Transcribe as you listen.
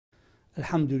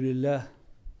الحمد لله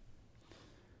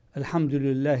الحمد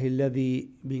لله الذي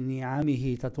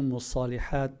بنعمه تتم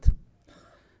الصالحات.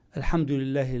 الحمد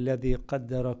لله الذي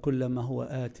قدر كل ما هو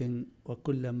آت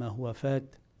وكل ما هو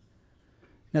فات.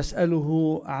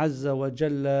 نسأله عز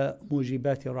وجل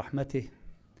موجبات رحمته،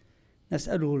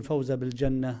 نسأله الفوز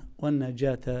بالجنة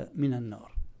والنجاة من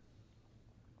النار.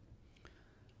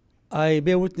 I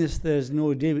bear witness there is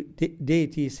no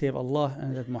deity save Allah,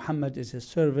 and that Muhammad is his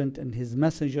servant and his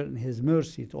messenger and his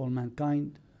mercy to all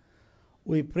mankind.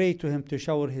 We pray to him to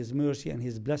shower his mercy and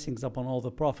his blessings upon all the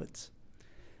prophets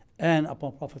and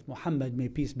upon Prophet Muhammad, may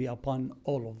peace be upon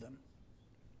all of them.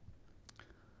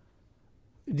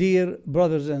 Dear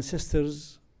brothers and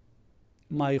sisters,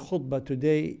 my khutbah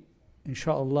today,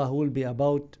 inshallah, will be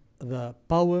about the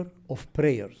power of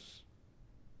prayers.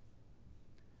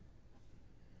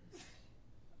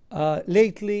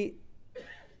 Lately,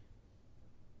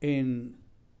 in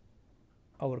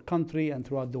our country and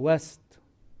throughout the West,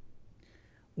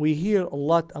 we hear a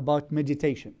lot about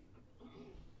meditation.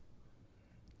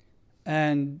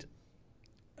 And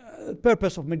the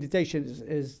purpose of meditation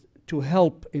is to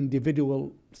help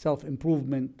individual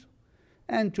self-improvement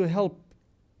and to help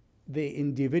the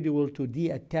individual to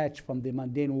detach from the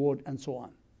mundane world and so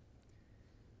on.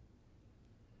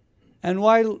 And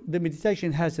while the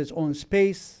meditation has its own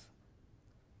space,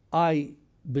 I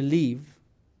believe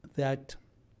that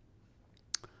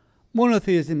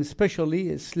monotheism, especially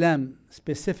Islam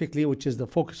specifically, which is the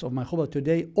focus of my khutbah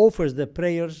today, offers the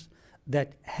prayers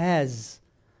that has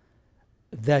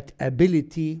that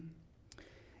ability.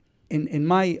 In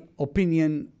my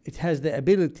opinion, it has the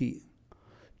ability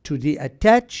to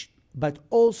detach, but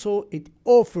also it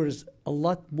offers a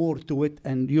lot more to it,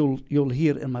 and you'll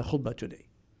hear in my khutbah today.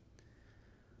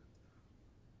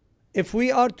 If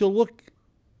we are to look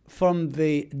from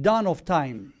the dawn of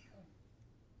time,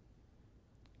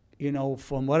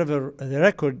 from whatever the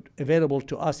record available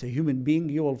to us, a human being,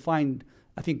 you will find,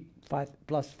 I think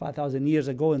 5,000 years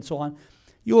ago and so on,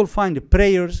 you will find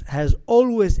prayers has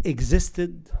always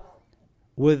existed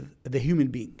with the human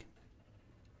being,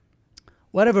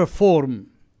 whatever form.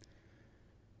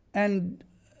 And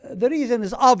the reason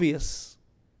is obvious.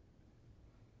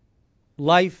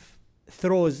 Life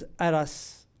throws at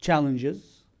us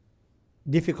challenges,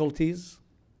 difficulties,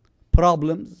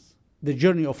 problems, the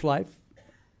journey of life.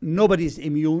 Nobody is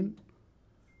immune.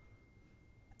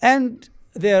 And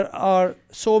there are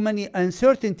so many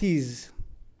uncertainties.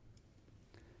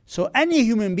 So any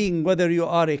human being, whether you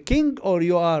are a king or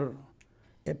you are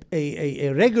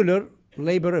a regular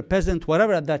laborer, peasant,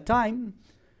 whatever at that time,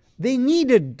 they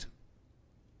needed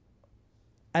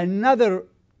another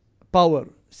power,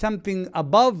 something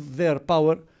above their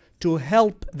power, to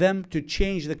help them to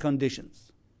change the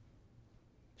conditions.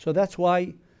 So that's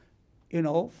why,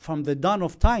 from the dawn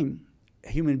of time, a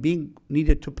human being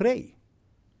needed to pray.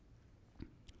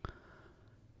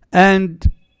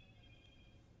 And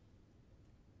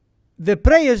the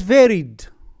prayers varied.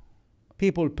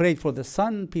 People prayed for the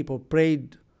sun, people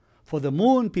prayed for the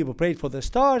moon, people prayed for the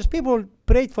stars, people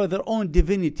prayed for their own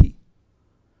divinity.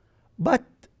 But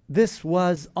this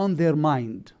was on their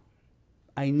mind.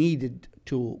 I needed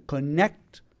to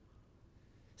connect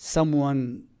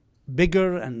someone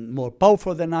bigger and more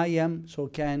powerful than I am, so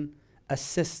can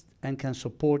assist and can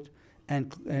support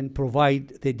and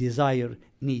provide the desired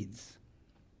needs.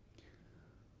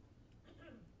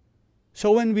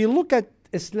 So when we look at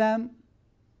Islam,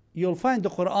 you'll find the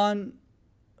Quran,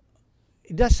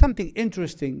 it does something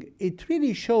interesting. It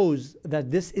really shows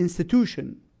that this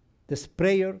institution, this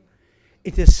prayer,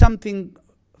 it is something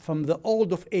from the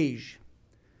old of age.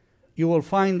 You will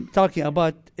find talking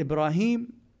about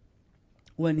Ibrahim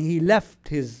when he left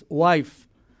his wife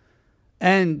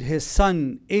and his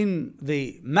son in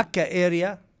the Mecca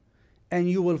area, and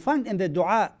you will find in the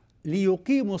dua, لِيُقِيمُوا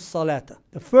الصَّلَاةَ,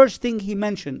 the first thing he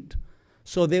mentioned,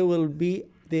 so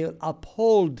they'll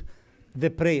uphold the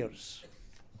prayers.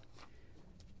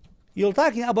 You're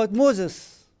talking about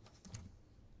Moses,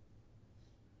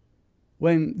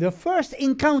 when the first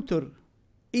encounter,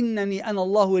 إِنَّنِي أَنَا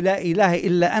اللَّهُ لَا إِلَهَ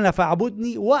إِلَّا أَنَا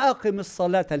فَاعْبُدْنِي وَأَقِمِ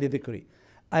الصَّلَاةَ لِذِكْرِي,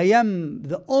 I am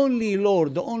the only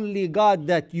Lord, the only God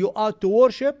that you are to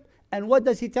worship. And what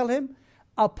does he tell him?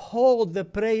 Uphold the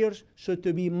prayers, so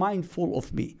to be mindful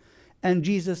of me. And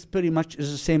Jesus pretty much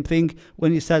is the same thing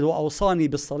when he said, وَأَوْصَانِي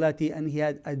بِالصَّلَاةِ, and he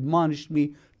had admonished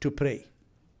me to pray.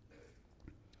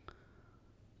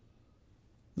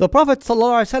 The Prophet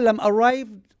ﷺ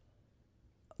arrived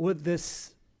with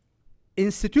this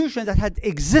institution that had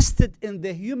existed in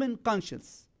the human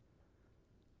conscience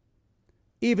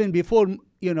even before,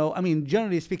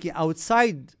 generally speaking,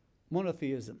 outside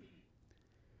monotheism.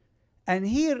 And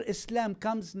here Islam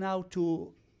comes now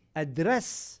to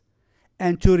address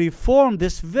and to reform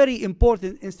this very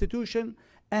important institution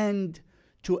and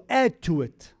to add to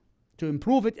it, to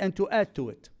improve it and to add to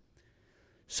it.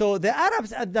 So the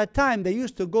Arabs at that time, they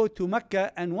used to go to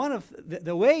Mecca, and one of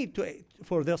the way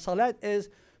for their salat is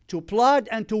to plod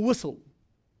and to whistle.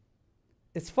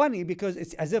 It's funny because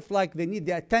it's as if like they need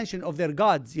the attention of their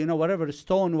gods, you know, whatever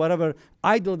stone, whatever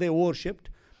idol they worshipped.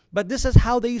 But this is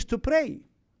how they used to pray.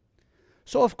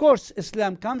 So of course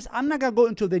Islam comes. I'm not going to go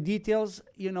into the details.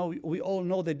 You know, we all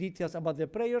know the details about the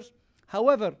prayers.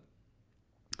 However,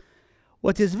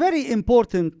 what is very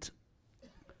important,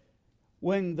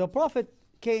 when the Prophet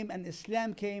came and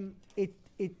Islam came,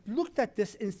 it looked at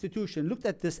this institution, looked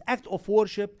at this act of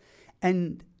worship,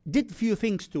 and did few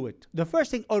things to it. The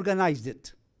first thing, organized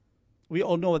it. We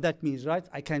all know what that means, right?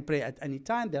 I can pray at any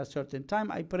time. There are certain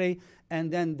time I pray, and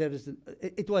then there is.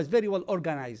 It was very well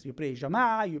organized. You pray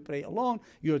Jummah, you pray alone,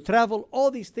 you travel.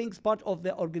 All these things part of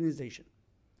the organization.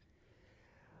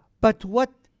 But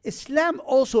what Islam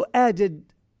also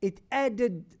added, it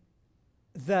added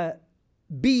the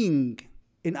being.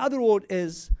 In other words,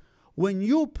 is when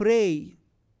you pray,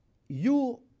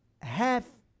 you have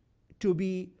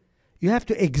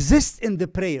to exist in the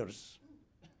prayers.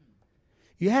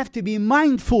 You have to be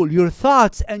mindful. Your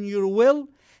thoughts and your will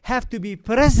have to be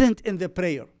present in the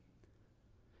prayer.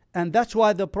 And that's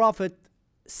why the Prophet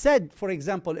said, for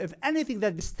example, if anything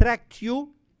that distracts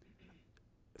you,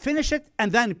 finish it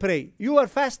and then pray. You are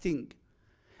fasting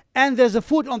and there's a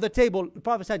food on the table. The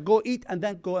Prophet said, go eat and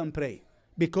then go and pray.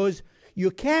 Because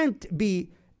you can't be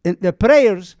in the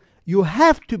prayers, you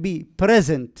have to be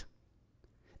present.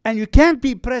 And you can't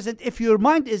be present if your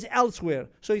mind is elsewhere.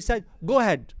 So he said, go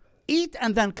ahead, eat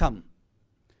and then come.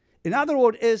 In other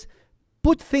words, is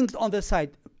put things on the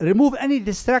side. Remove any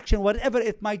distraction, whatever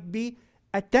it might be.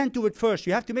 Attend to it first.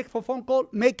 You have to make a phone call,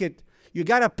 make it. You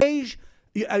got a page,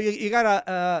 you got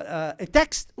a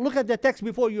text, look at the text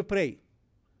before you pray.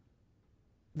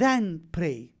 Then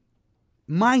pray.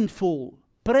 Mindful,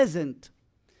 present.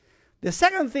 The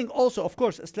second thing also, of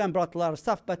course, Islam brought a lot of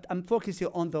stuff, but I'm focusing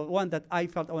on the one that I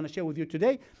felt I want to share with you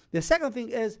today. The second thing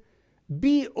is,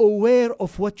 be aware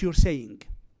of what you're saying.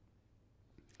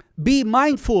 Be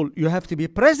mindful. You have to be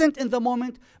present in the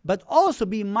moment, but also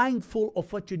be mindful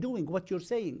of what you're doing, what you're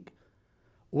saying.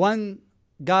 One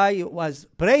guy was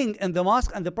praying in the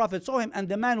mosque, and the Prophet saw him, and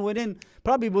the man went in,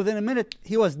 probably within a minute,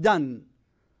 he was done.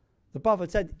 The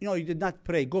Prophet said, you did not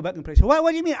pray. Go back and pray. So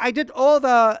what do you mean? I did all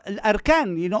the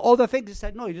arkan, all the things. He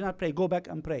said, no, you did not pray. Go back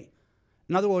and pray.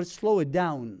 In other words, slow it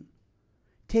down.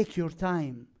 Take your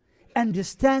time.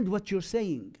 Understand what you're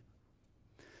saying.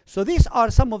 So these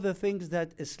are some of the things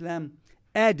that Islam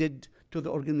added to the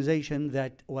organization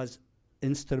that was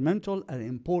instrumental and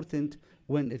important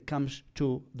when it comes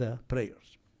to the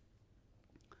prayers.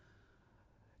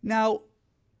 Now,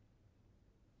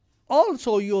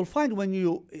 also, you'll find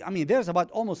there's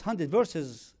about almost 100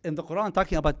 verses in the Quran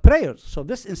talking about prayers. So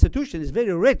this institution is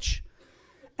very rich.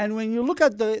 And when you look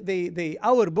at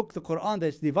our book, the Quran,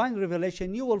 this divine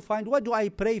revelation, you will find, what do I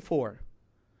pray for?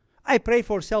 I pray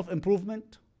for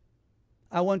self-improvement.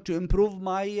 I want to improve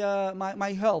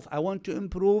my health. I want to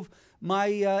improve my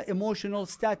emotional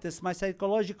status, my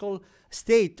psychological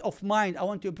state of mind. I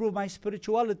want to improve my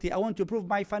spirituality. I want to improve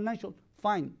my financial.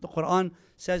 Fine. The Quran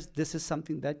says this is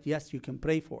something that, yes, you can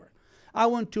pray for. I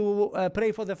want to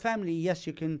pray for the family. Yes,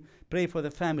 you can pray for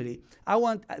the family.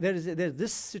 There's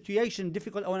this situation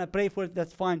difficult. I want to pray for it.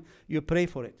 That's fine. You pray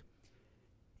for it.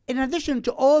 In addition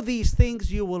to all these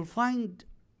things, you will find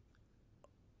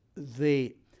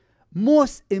the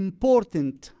most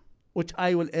important, which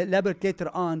I will elaborate later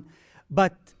on,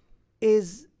 but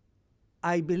is,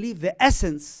 I believe, the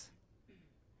essence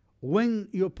when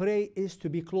you pray is to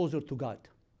be closer to God.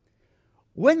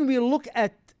 When we look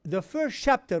at the first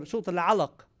chapter, Surah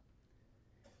Al-Alaq,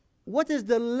 what is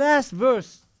the last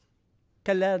verse?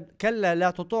 كَلَّا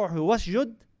لَا تُطِعْهُ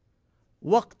وَاسْجُدْ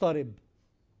وَاقْتَرِبْ.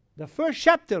 The first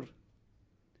chapter.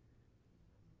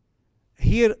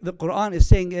 Here the Quran is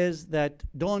saying is that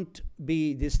don't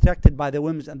be distracted by the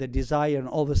whims and the desire and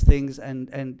all these things,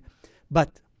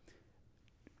 but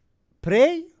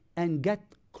pray and get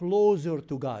closer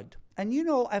to God. And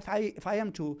if I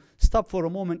am to stop for a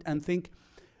moment and think,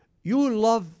 you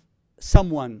love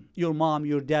someone, your mom,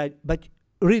 your dad, but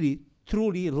really,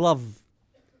 truly love.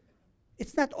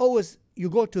 It's not always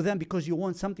you go to them because you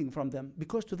want something from them.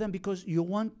 Because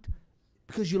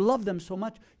you love them so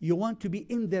much, you want to be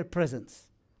in their presence.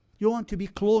 You want to be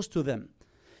close to them.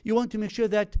 You want to make sure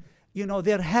that,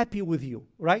 they're happy with you,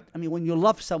 right? When you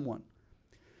love someone.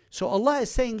 So Allah is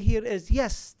saying here is,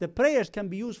 yes, the prayers can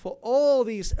be used for all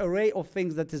these array of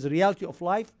things that is the reality of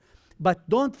life, but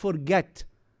don't forget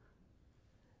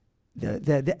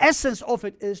the essence of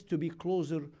it is to be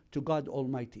closer to God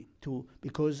Almighty,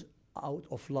 because out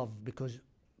of love, because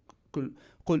قل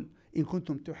إن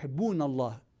كنتم تحبون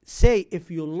الله, say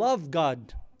if you love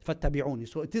God فاتبعوني.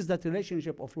 So it is that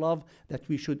relationship of love that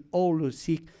we should always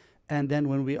seek, and then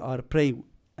when we are praying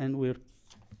and we're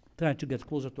trying to get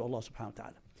closer to Allah subhanahu wa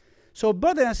ta'ala. So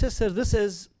brothers and sisters, this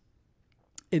is,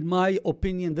 in my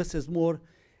opinion, this is more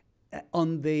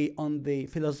on the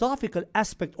philosophical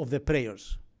aspect of the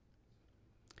prayers.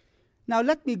 Now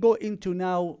let me go into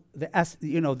now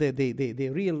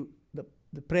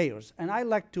the prayers, and I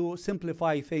like to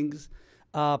simplify things.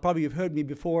 Probably you've heard me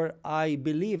before. I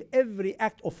believe every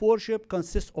act of worship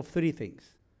consists of three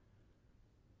things,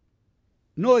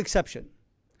 no exception: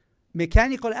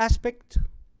 mechanical aspect,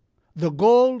 the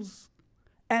goals,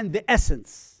 and the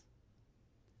essence.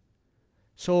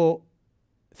 So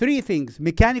three things: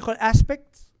 mechanical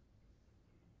aspects.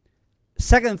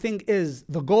 Second thing is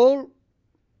the goal.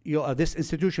 This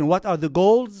institution, what are the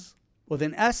goals with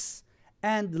an S?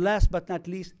 And last but not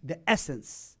least, the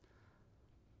essence.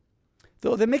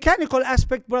 So the mechanical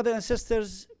aspect, brothers and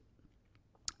sisters,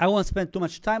 I won't spend too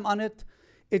much time on it.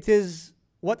 It is,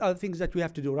 what are the things that we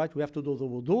have to do, right? We have to do the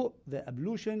wudu, the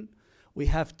ablution. We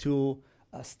have to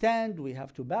stand. We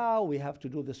have to bow. We have to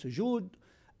do the sujood.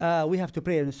 We have to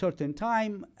pray at a certain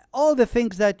time. All the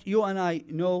things that you and I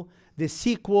know, the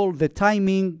sequel, the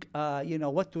timing,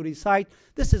 what to recite.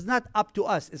 This is not up to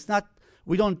us. It's not,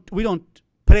 we don't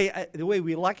pray the way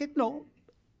we like it. No.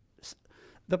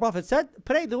 The Prophet said,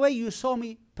 pray the way you saw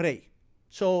me pray.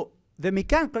 So the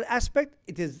mechanical aspect,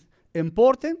 it is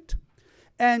important,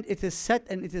 and it is set,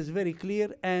 and it is very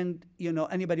clear. And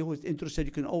anybody who is interested,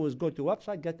 you can always go to a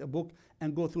website, get a book,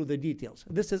 and go through the details.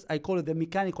 This is, I call it the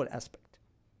mechanical aspect.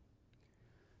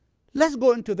 Let's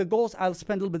go into the goals. I'll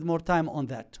spend a little bit more time on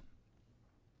that.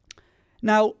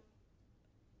 Now,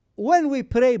 when we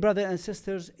pray, brothers and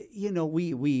sisters,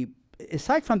 we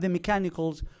aside from the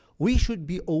mechanicals, we should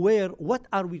be aware, what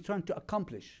are we trying to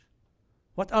accomplish?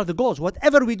 What are the goals?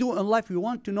 Whatever we do in life, we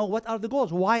want to know what are the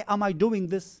goals. Why am I doing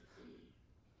this?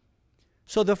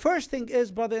 So the first thing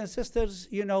is, brothers and sisters,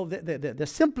 the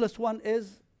simplest one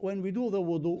is when we do the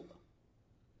wudu,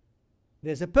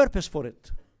 there's a purpose for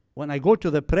it. When I go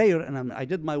to the prayer and I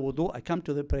did my wudu, I come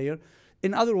to the prayer.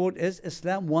 In other words,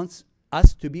 Islam wants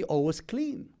us to be always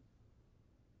clean.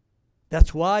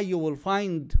 That's why you will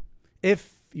find,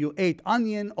 if you ate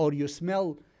onion or you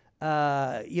smell,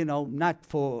 not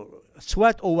for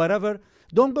sweat or whatever,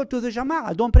 don't go to the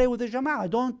Jama'ah. Don't pray with the Jama'ah.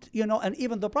 Don't, and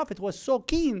even the Prophet was so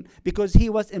keen because he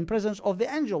was in presence of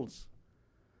the angels.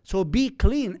 So be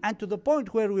clean, and to the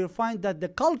point where we'll find that the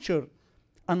culture,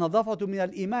 an-nadafatu min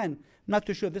al-iman, not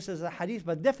too sure this is a hadith,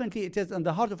 but definitely it is in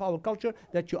the heart of our culture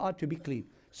that you are to be clean.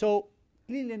 So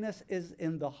cleanliness is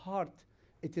in the heart.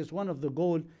 It is one of the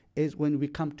goals, is when we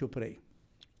come to pray.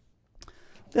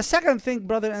 The second thing,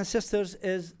 brothers and sisters,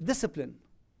 is discipline.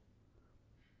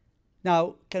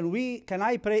 Now, can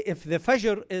I pray if the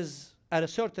Fajr is at a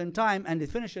certain time and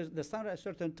it finishes the sun at a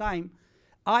certain time?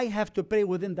 I have to pray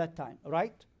within that time,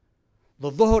 right? The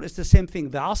Dhuhr is the same thing,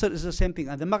 the Asr is the same thing,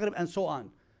 and the Maghrib, and so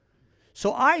on.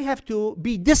 So I have to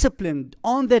be disciplined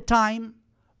on the time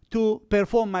to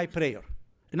perform my prayer.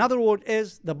 In other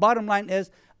words, the bottom line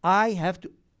is, I have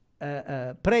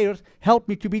to, prayers help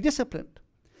me to be disciplined.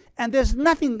 And there's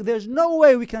no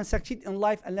way we can succeed in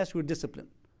life unless we're disciplined.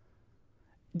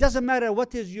 It doesn't matter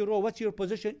what is your role, what's your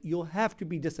position, you have to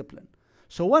be disciplined.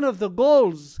 So one of the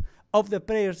goals of the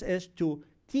prayers is to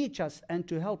teach us and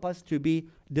to help us to be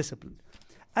disciplined.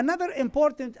 Another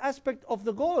important aspect of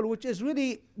the goal, which is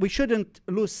really, we shouldn't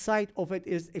lose sight of it,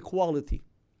 is equality.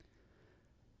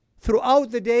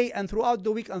 Throughout the day and throughout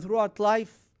the week and throughout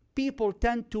life, people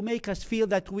tend to make us feel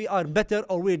that we are better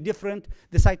or we're different.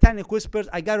 The satanic whispers,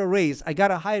 I got a raise, I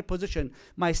got a higher position,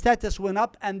 my status went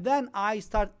up, and then I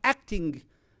start acting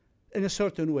in a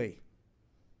certain way.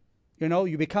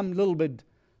 You become a little bit,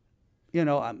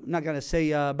 I'm not going to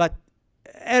say, but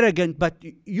arrogant, but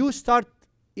you start,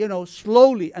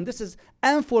 slowly, and this is,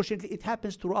 unfortunately, it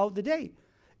happens throughout the day.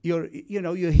 You're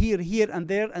here and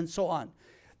there and so on.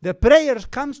 The prayer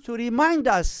comes to remind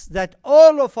us that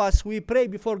all of us, we pray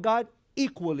before God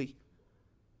equally.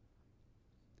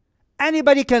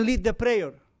 Anybody can lead the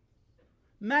prayer.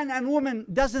 Man and woman,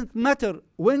 doesn't matter.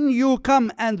 When you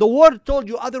come, and the word told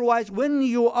you otherwise, when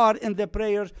you are in the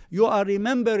prayers, you are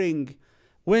remembering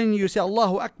When you say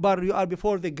Allahu Akbar, you are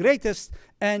before the greatest,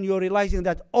 and you're realizing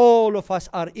that all of us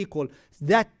are equal.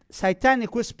 That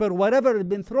satanic whisper, whatever has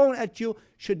been thrown at you,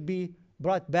 should be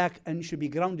brought back and should be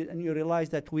grounded, and you realize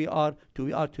that we are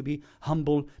to be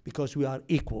humble because we are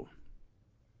equal.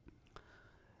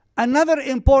 Another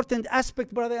important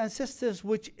aspect, brothers and sisters,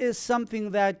 which is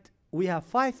something that we have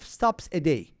 5 stops a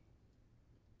day.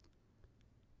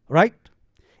 Right?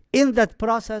 In that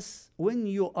process, when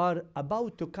you are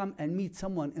about to come and meet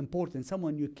someone important,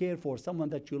 someone you care for, someone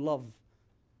that you love,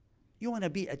 you want to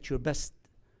be at your best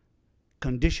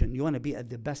condition. You want to be at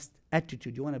the best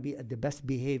attitude. You want to be at the best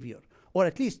behavior. Or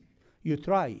at least you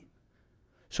try.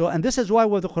 So, and this is why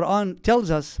what the Quran tells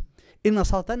us, إِنَّ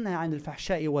صَلَاتَنَّا عَنِ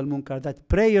الْفَحْشَاءِ وَالْمُنْكَرِ, that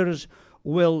prayers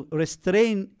will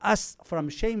restrain us from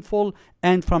shameful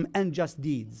and from unjust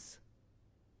deeds.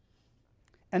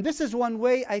 And this is one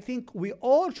way I think we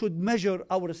all should measure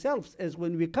ourselves, is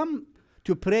when we come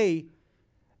to pray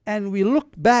and we look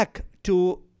back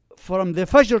to, from the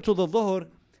Fajr to the Dhuhr,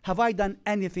 have I done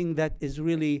anything that is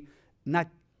really not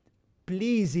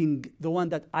pleasing the one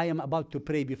that I am about to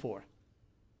pray before?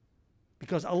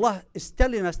 Because Allah is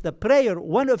telling us the prayer,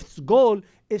 one of its goal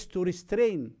is to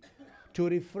restrain, to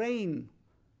refrain.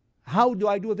 How do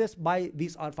I do this? By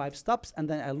these are 5 steps, and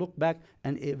then I look back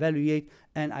and evaluate,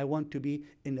 and I want to be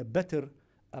in a better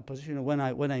position when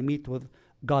I meet with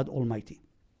God Almighty.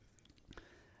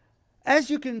 As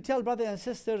you can tell, brothers and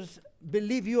sisters,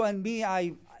 believe you and me,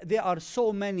 there are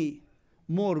so many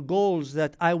more goals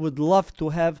that I would love to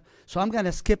have. So I'm going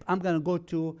to skip. I'm going to go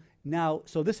to now.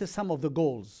 So this is some of the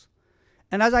goals.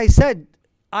 And as I said,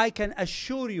 I can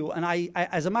assure you, and I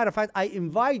as a matter of fact, I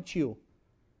invite you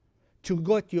to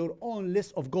get your own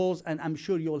list of goals, and I'm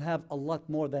sure you'll have a lot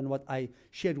more than what I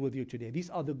shared with you today. These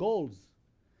are the goals.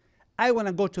 I want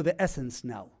to go to the essence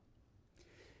now.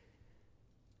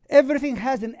 Everything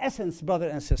has an essence,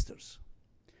 brothers and sisters.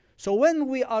 So when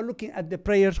we are looking at the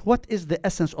prayers, what is the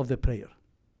essence of the prayer?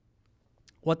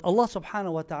 What Allah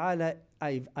subhanahu wa ta'ala,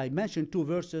 I mentioned 2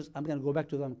 verses, I'm going to go back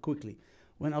to them quickly.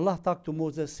 When Allah talked to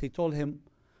Moses, he told him,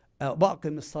 وَأَقِمِ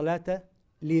الصَّلَاةَ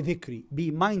لِذِكْرِ,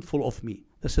 be mindful of me.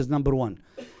 This is number 1.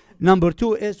 Number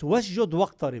 2 is وَاسْجُدْ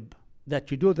وَاقْتَرِبْ,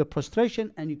 that you do the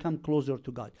prostration and you come closer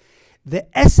to God. The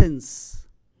essence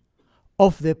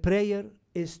of the prayer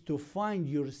is to find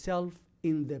yourself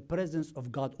in the presence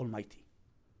of God Almighty.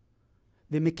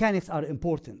 The mechanics are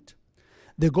important.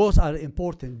 The goals are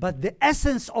important. But the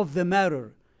essence of the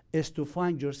matter is to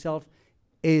find yourself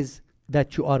is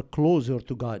that you are closer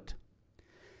to God.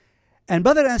 And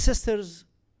brothers and sisters,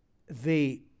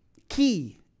 the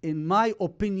key, in my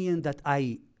opinion, that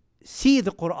I see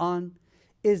the Quran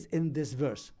is in this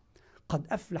verse. قَدْ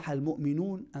أَفْلَحَ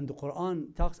الْمُؤْمِنُونَ, and the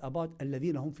Quran talks about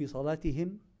الَّذِينَ هُمْ فِي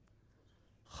صَلَاتِهِمْ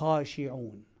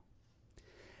خَاشِعُونَ.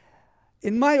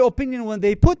 In my opinion, when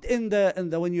they put in the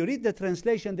when you read the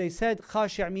translation, they said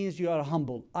khashia means you are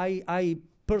humble. I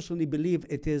personally believe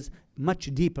it is much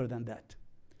deeper than that.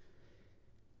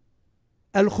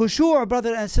 Al-khushu',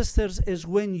 brothers and sisters, is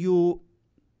when you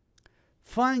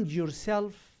find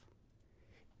yourself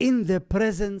in the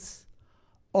presence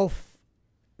of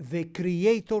the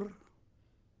Creator,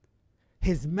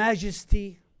 His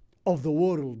Majesty of the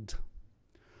world.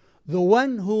 The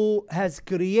one who has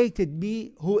created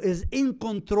me, who is in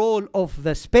control of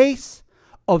the space,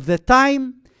 of the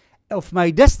time, of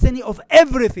my destiny, of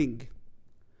everything.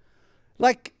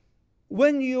 Like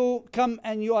when you come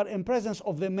and you are in presence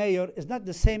of the mayor, it's not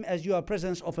the same as you are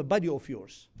presence of a buddy of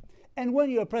yours. And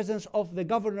when you are presence of the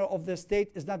governor of the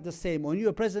state, it's not the same. When you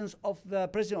are presence of the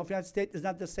president of the United States, it's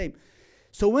not the same.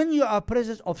 So when you are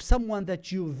presence of someone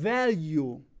that you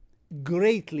value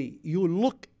greatly, you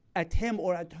look at him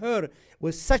or at her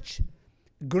with such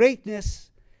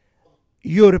greatness,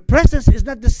 your presence is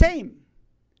not the same.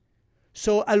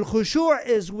 So al-khushu'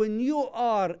 is when you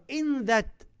are in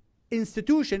that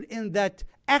institution, in that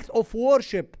act of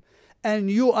worship, and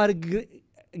you are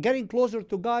getting closer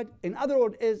to God. In other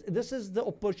words, this is the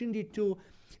opportunity to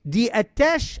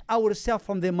detach ourselves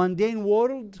from the mundane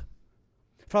world,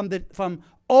 from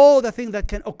all the things that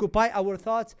can occupy our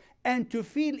thoughts, and to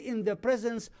feel in the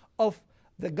presence of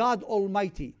the God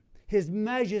Almighty, His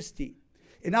Majesty.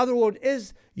 In other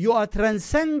words, you are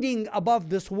transcending above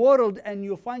this world, and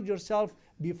you find yourself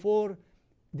before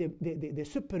the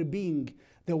super being,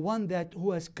 the one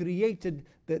who has created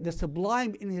the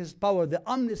sublime in His power, the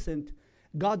omniscient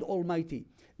God Almighty.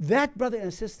 That, brothers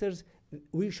and sisters,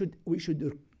 we should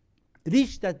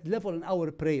reach that level in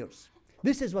our prayers.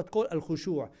 This is what's called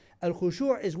al-khushu'.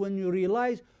 Al-khushu' is when you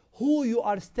realize who you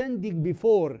are standing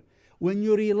before, when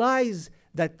you realize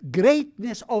that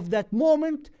greatness of that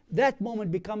moment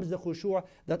becomes the khushu'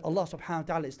 that Allah subhanahu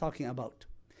wa ta'ala is talking about.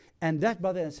 And that,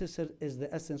 brother and sister, is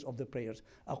the essence of the prayers.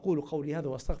 أقول قولي هذا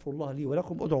وأستغفر الله لي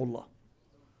ولكم ادعوا الله.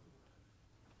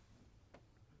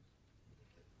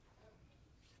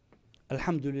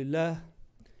 الحمد لله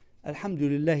الحمد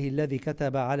لله الذي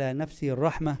كتب على نفسه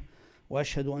الرحمة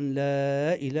وأشهد أن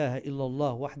لا إله إلا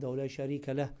الله وحده لا شريك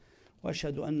له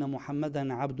وأشهد أن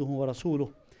محمدا عبده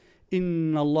ورسوله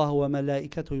إن الله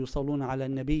وملائكته يصلون على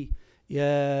النبي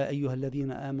يا أيها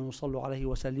الذين آمنوا صلوا عليه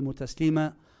وسلموا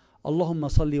تسليما اللهم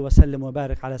صل وسلم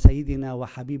وبارك على سيدنا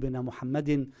وحبيبنا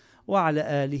محمد وعلى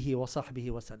آله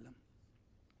وصحبه وسلم.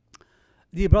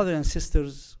 Dear brothers and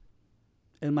sisters,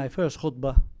 in my first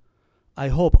khutbah, I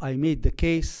hope I made the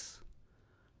case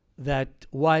that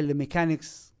while the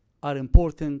mechanics are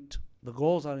important, the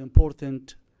goals are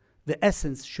important, the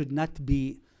essence shouldn't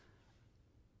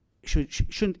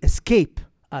escape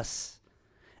us.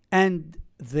 And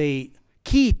the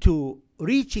key to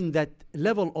reaching that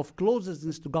level of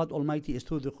closeness to God Almighty is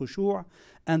through the khushu'.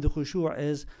 And the khushu'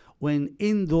 is when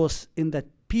in that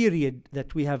period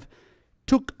that we have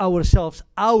took ourselves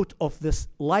out of this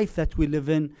life that we live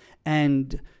in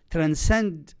and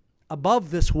transcend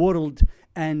above this world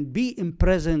and be in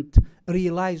present,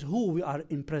 realize who we are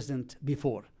in present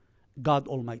before, God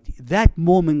Almighty. That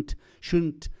moment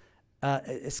shouldn't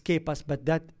escape us, but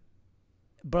that,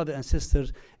 brother and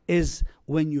sisters, is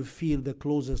when you feel the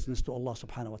closeness to Allah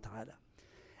subhanahu wa ta'ala.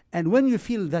 And when you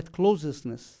feel that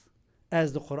closeness,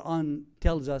 as the Quran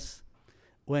tells us,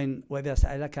 when وَإِذَا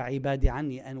سَأَلَكَ عِبَادِي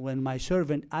عَنِّي, and when my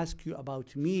servant asks you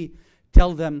about me,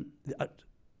 tell them,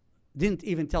 didn't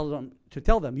even tell them to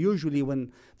tell them. Usually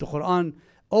when the Quran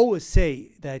always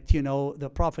say that,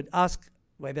 the Prophet asks,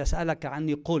 وَإِذَا سَأَلَكَ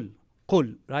عَنِّي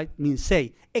قُلْ, right? Means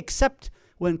say. Except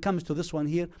when it comes to this one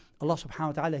here, Allah subhanahu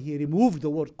wa ta'ala, He removed the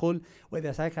word قُلْ.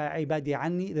 وَإِذَا سَأَلَكَ عِبَادِي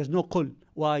عَنِّي. There's no قُلْ.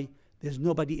 Why? There's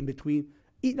nobody in between.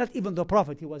 Not even the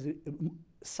Prophet. He was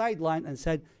sidelined and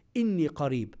said, إِنِّي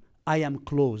قَرِيب. I am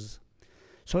close.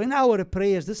 So in our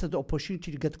prayers, this is the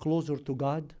opportunity to get closer to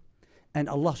God. And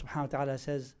Allah subhanahu wa ta'ala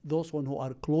says, those one who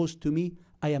are close to me,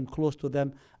 I am close to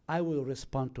them. I will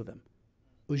respond to them.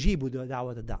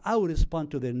 I will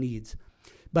respond to their needs.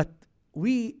 But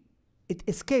it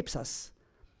escapes us.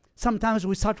 Sometimes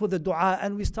we start with the dua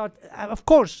and we start, of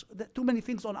course, too many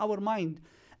things on our mind.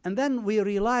 And then we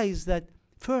realize that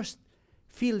first,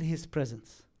 feel His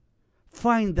presence.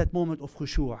 Find that moment of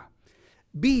khushu'.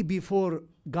 Be before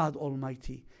God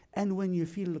Almighty. And when you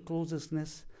feel the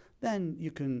closeness, then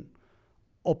you can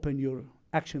open your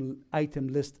action item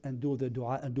list and do the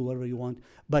dua and do whatever you want.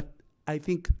 But I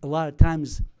think a lot of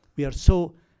times we are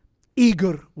so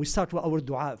eager. We start with our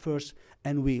dua first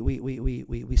and we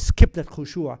skip that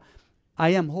khushu'. I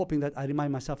am hoping that I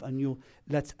remind myself and you,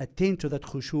 let's attain to that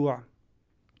khushu'.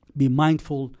 Be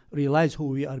mindful, realize who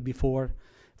we are before,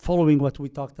 following what we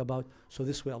talked about. So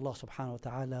this way Allah subhanahu wa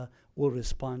ta'ala will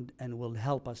respond and will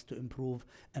help us to improve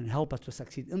and help us to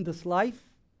succeed in this life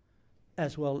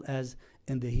as well as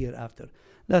in the hereafter.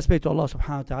 Let's pray to Allah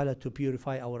subhanahu wa ta'ala to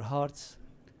purify our hearts,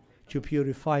 to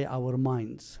purify our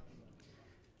minds,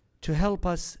 to help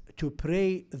us to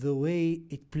pray the way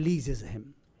it pleases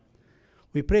Him.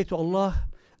 We pray to Allah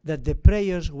that the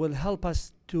prayers will help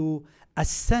us to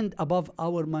ascend above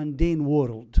our mundane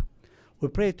world. We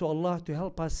pray to Allah to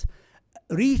help us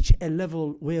reach a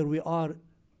level where we are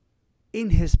in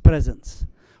His presence.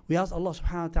 We ask Allah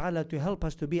subhanahu wa ta'ala to help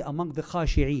us to be among the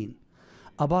khashi'een,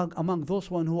 among those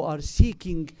one who are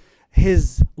seeking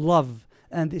His love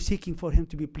and seeking for Him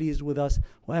to be pleased with us.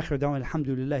 Wa akhiru da'wana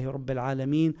alhamdulillahi rabbil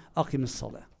alameen. Aqim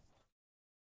as-salah.